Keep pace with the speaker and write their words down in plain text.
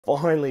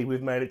Finally,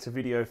 we've made it to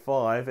video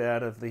 5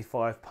 out of the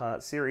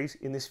 5-part series.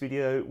 In this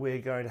video, we're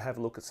going to have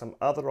a look at some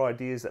other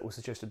ideas that were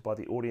suggested by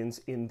the audience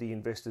in the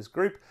investors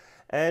group,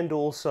 and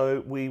also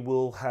we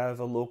will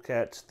have a look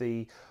at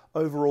the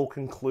overall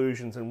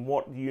conclusions and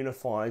what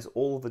unifies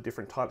all of the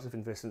different types of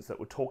investments that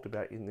were talked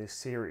about in this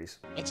series.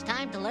 It's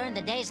time to learn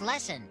the day's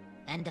lesson,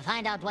 and to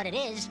find out what it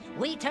is,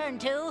 we turn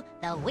to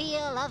the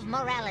Wheel of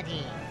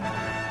Morality.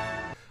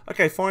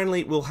 Okay,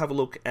 finally, we'll have a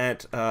look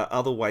at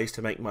other ways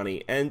to make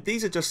money, and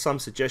these are just some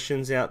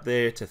suggestions out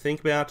there to think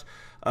about.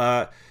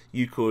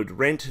 You could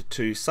rent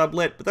to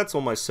sublet, but that's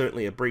almost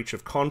certainly a breach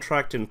of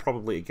contract and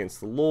probably against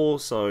the law,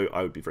 so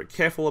I would be very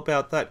careful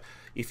about that.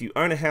 If you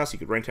own a house, you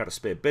could rent out a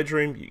spare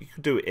bedroom. You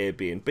could do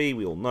Airbnb,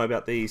 we all know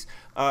about these.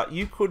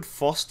 You could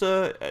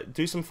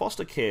do some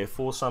foster care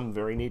for some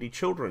very needy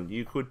children.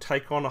 You could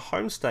take on a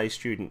homestay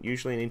student,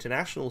 usually an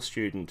international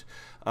student.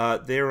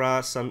 There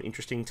are some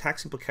interesting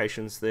tax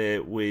implications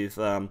there with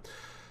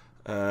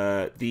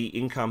the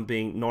income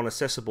being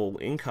non-assessable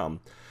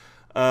income.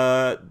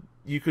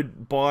 You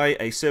could buy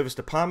a serviced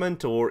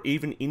apartment or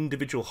even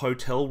individual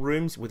hotel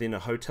rooms within a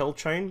hotel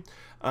chain.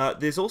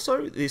 There's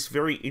also this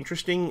very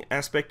interesting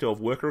aspect of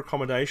worker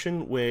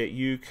accommodation where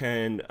you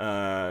can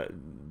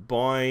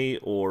buy,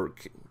 or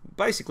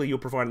basically you're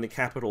providing the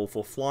capital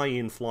for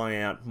fly-in,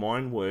 fly-out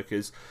mine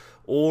workers,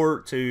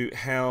 or to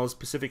house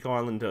Pacific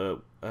Islander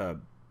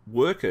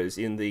workers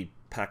in the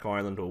Pac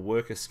Islander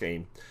worker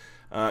scheme.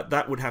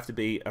 That would have to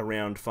be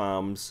around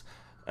farms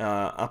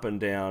up and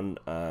down,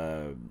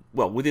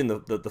 well, within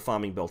the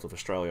farming belt of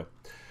Australia.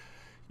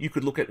 You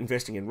could look at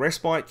investing in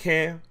respite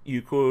care.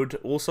 You could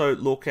also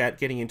look at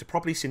getting into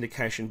property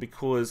syndication,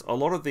 because a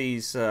lot of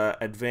these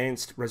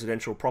advanced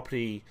residential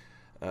property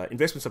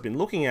investments I've been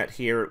looking at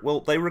here, well,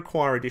 they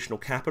require additional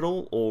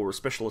capital or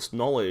specialist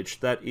knowledge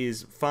that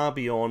is far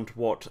beyond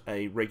what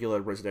a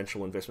regular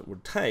residential investment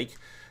would take.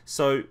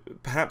 So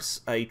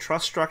perhaps a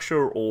trust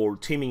structure or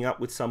teaming up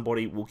with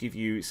somebody will give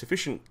you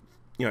sufficient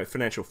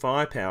financial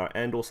firepower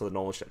and also the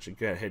knowledge to actually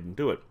go ahead and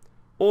do it.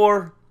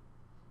 Or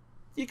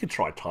you could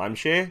try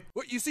timeshare.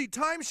 Well, you see,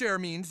 timeshare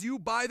means you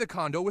buy the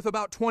condo with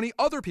about 20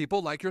 other people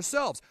like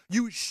yourselves.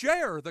 You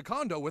share the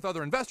condo with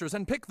other investors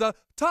and pick the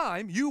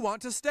time you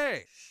want to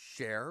stay.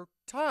 Share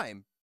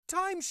time.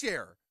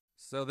 Timeshare.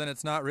 So then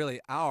it's not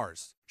really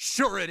ours.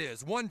 Sure it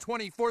is.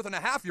 1/24 and a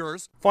half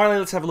yours. Finally,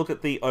 let's have a look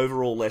at the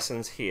overall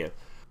lessons here.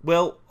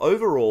 Well,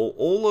 overall,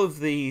 all of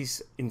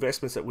these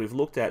investments that we've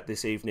looked at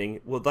this evening,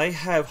 well, they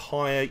have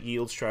higher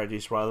yield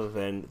strategies rather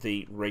than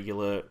the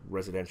regular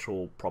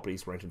residential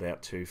properties rented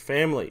out to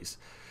families.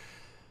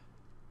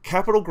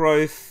 Capital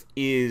growth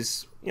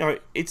is,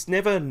 it's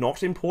never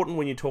not important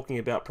when you're talking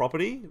about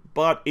property,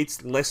 but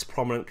it's less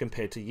prominent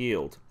compared to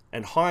yield.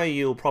 And higher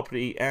yield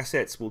property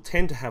assets will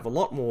tend to have a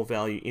lot more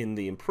value in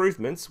the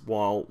improvements,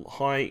 while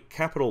high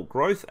capital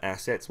growth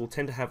assets will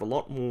tend to have a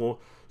lot more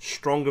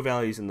stronger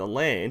values in the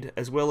land,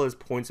 as well as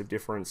points of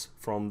difference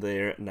from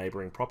their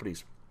neighbouring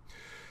properties.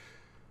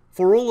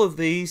 For all of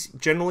these,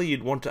 generally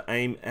you'd want to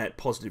aim at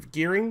positive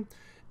gearing,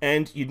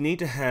 and you'd need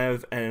to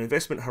have an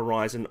investment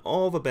horizon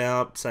of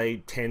about, say,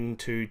 10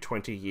 to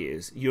 20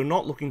 years. You're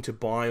not looking to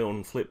buy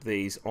or flip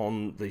these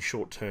on the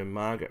short-term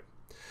market.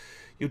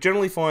 You'll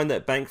generally find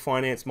that bank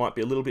finance might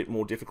be a little bit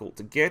more difficult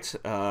to get,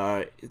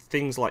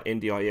 things like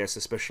NDIS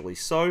especially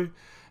so,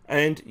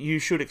 and you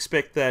should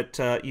expect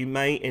that you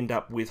may end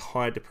up with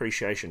higher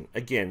depreciation.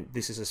 Again,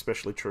 this is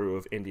especially true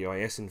of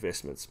NDIS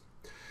investments.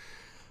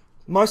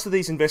 Most of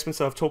these investments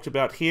that I've talked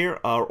about here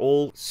are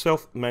all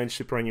self-managed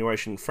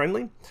superannuation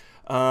friendly,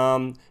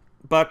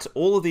 but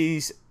all of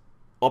these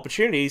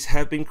opportunities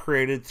have been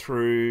created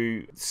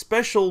through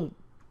special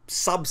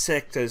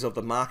subsectors of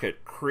the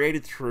market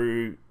created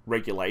through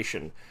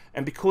regulation,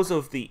 and because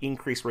of the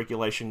increased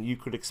regulation you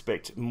could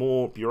expect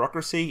more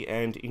bureaucracy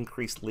and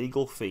increased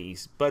legal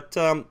fees, but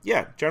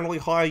yeah, generally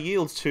higher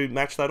yields to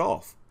match that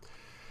off.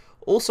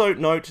 Also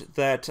note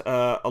that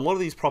a lot of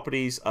these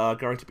properties are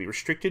going to be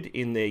restricted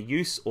in their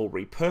use or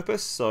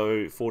repurpose.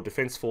 So for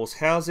Defence Force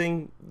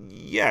housing,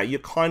 yeah, you're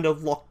kind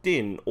of locked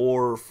in.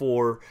 Or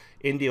for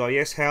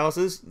NDIS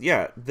houses,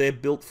 yeah, they're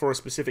built for a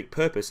specific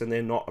purpose and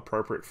they're not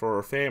appropriate for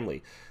a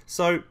family.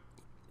 So,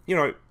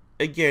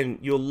 again,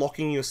 you're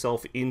locking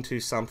yourself into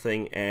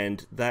something,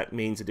 and that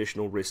means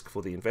additional risk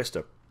for the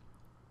investor.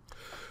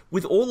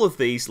 With all of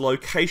these,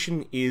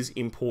 location is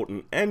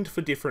important, and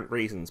for different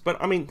reasons.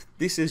 But I mean,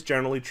 this is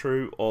generally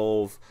true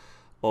of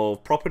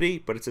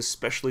property, but it's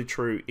especially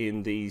true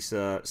in these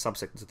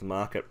subsectors of the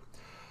market.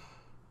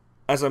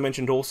 As I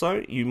mentioned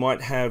also, you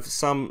might have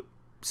some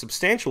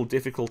substantial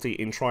difficulty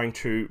in trying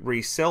to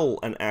resell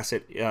an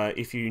asset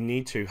if you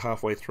need to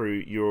halfway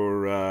through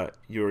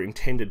your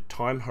intended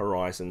time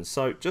horizon.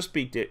 So just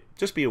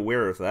be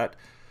aware of that.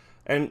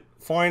 And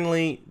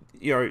finally,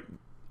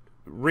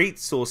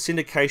 REITs or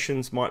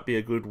syndications might be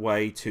a good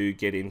way to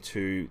get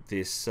into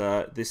this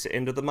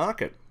end of the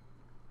market.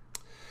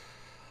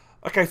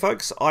 Okay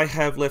folks, I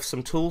have left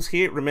some tools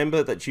here.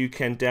 Remember that you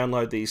can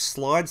download these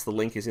slides. The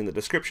link is in the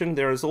description.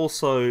 There is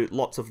also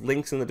lots of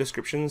links in the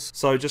descriptions,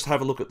 so just have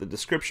a look at the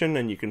description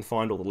and you can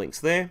find all the links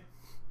there.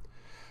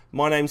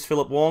 My name's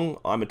Phillip Wong.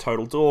 I'm a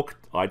total dork.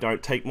 I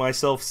don't take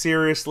myself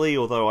seriously,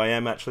 although I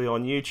am actually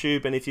on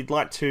YouTube. And if you'd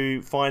like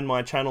to find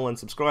my channel and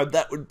subscribe,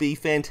 that would be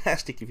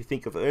fantastic. If you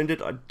think I've earned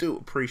it, I do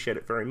appreciate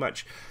it very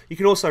much. You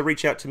can also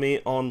reach out to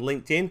me on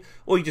LinkedIn,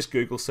 or you just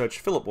Google search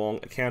Phillip Wong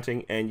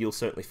Accounting, and you'll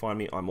certainly find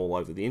me. I'm all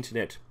over the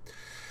internet.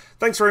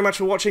 Thanks very much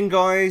for watching,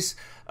 guys.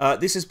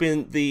 This has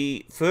been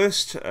the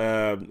first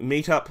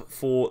meetup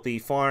for the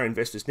FIRE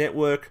Investors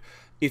Network.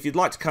 If you'd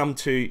like to come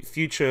to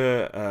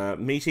future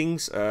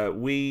meetings,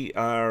 we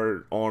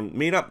are on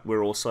Meetup.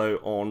 We're also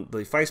on the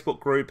Facebook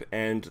group,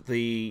 and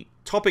the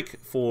topic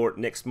for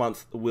next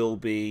month will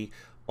be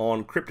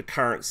on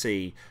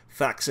cryptocurrency,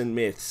 facts and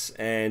myths,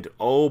 and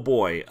oh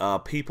boy, are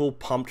people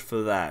pumped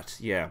for that.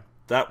 Yeah,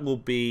 that will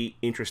be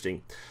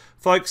interesting.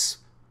 Folks,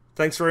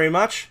 thanks very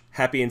much.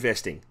 Happy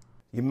investing.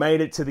 You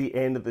made it to the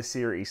end of the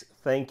series.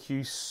 Thank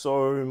you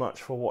so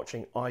much for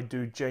watching. I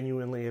do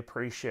genuinely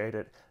appreciate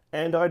it.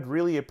 And I'd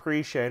really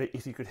appreciate it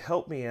if you could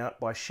help me out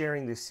by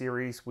sharing this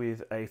series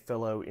with a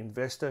fellow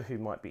investor who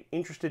might be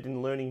interested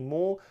in learning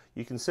more.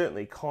 You can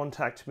certainly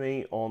contact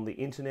me on the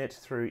internet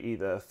through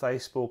either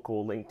Facebook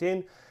or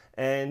LinkedIn.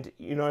 And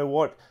you know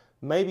what?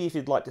 Maybe if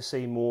you'd like to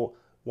see more,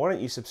 why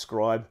don't you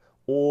subscribe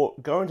or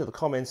go into the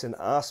comments and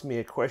ask me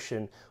a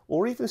question,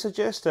 or even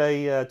suggest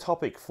a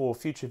topic for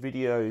future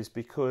videos,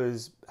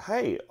 because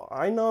hey,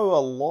 I know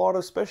a lot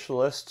of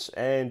specialists,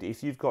 and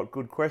if you've got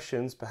good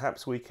questions,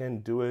 perhaps we can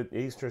do an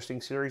interesting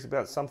series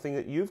about something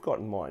that you've got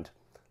in mind.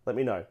 Let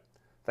me know.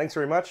 Thanks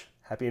very much.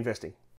 Happy investing.